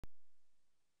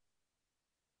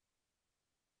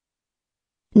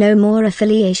No more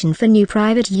affiliation for new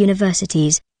private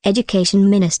universities, Education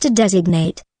Minister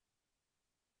Designate.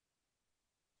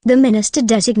 The Minister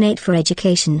Designate for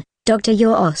Education, Dr.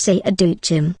 Yosei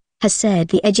Aduchim, has said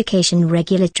the Education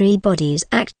Regulatory Bodies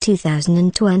Act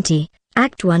 2020,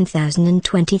 Act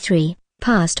 1023,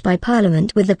 passed by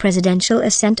Parliament with the presidential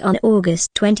assent on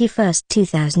August 21,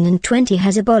 2020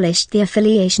 has abolished the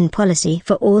affiliation policy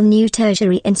for all new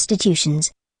tertiary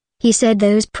institutions. He said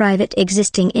those private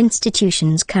existing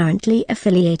institutions currently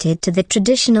affiliated to the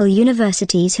traditional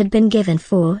universities had been given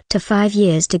 4 to 5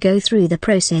 years to go through the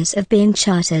process of being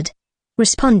chartered.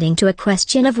 Responding to a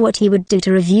question of what he would do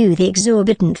to review the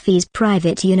exorbitant fees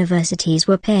private universities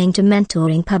were paying to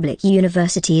mentoring public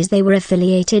universities they were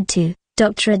affiliated to,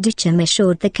 Dr. Aduchim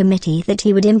assured the committee that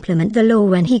he would implement the law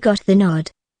when he got the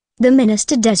nod. The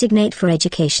Minister Designate for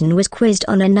Education was quizzed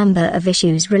on a number of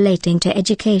issues relating to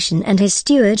education and his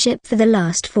stewardship for the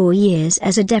last 4 years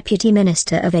as a Deputy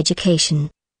Minister of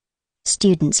Education.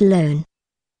 Students' loan.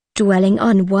 Dwelling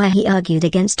on why he argued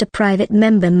against a private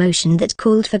member motion that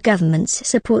called for government's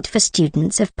support for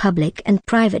students of public and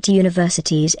private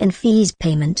universities in fees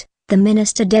payment, the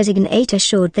Minister Designate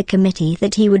assured the committee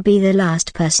that he would be the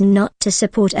last person not to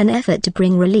support an effort to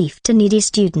bring relief to needy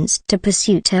students to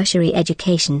pursue tertiary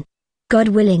education. God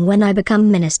willing, when I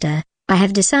become minister, I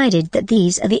have decided that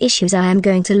these are the issues I am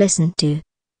going to listen to.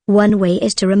 One way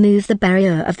is to remove the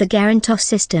barrier of the guarantor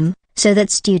system, so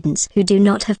that students who do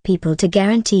not have people to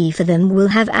guarantee for them will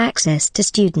have access to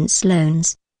students'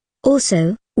 loans.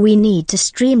 Also, we need to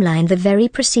streamline the very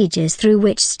procedures through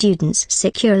which students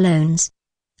secure loans.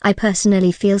 I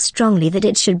personally feel strongly that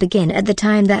it should begin at the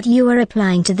time that you are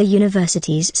applying to the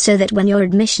universities, so that when your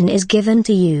admission is given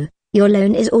to you, your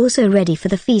loan is also ready for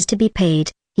the fees to be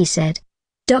paid, he said.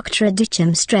 Dr.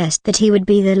 Aduchim stressed that he would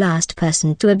be the last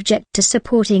person to object to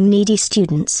supporting needy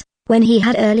students, when he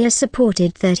had earlier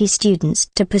supported 30 students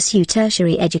to pursue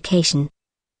tertiary education.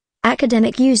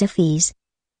 Academic user fees.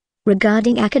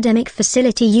 Regarding academic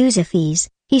facility user fees,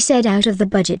 he said out of the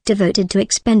budget devoted to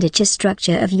expenditure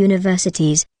structure of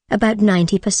universities, about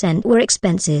 90% were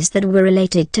expenses that were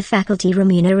related to faculty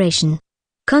remuneration.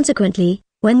 Consequently,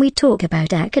 when we talk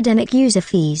about academic user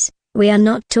fees, we are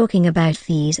not talking about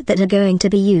fees that are going to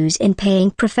be used in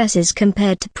paying professors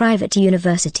compared to private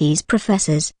universities'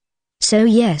 professors. So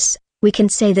yes, we can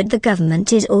say that the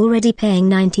government is already paying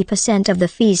 90% of the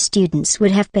fees students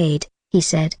would have paid, he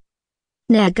said.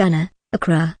 Nagana,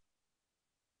 Accra.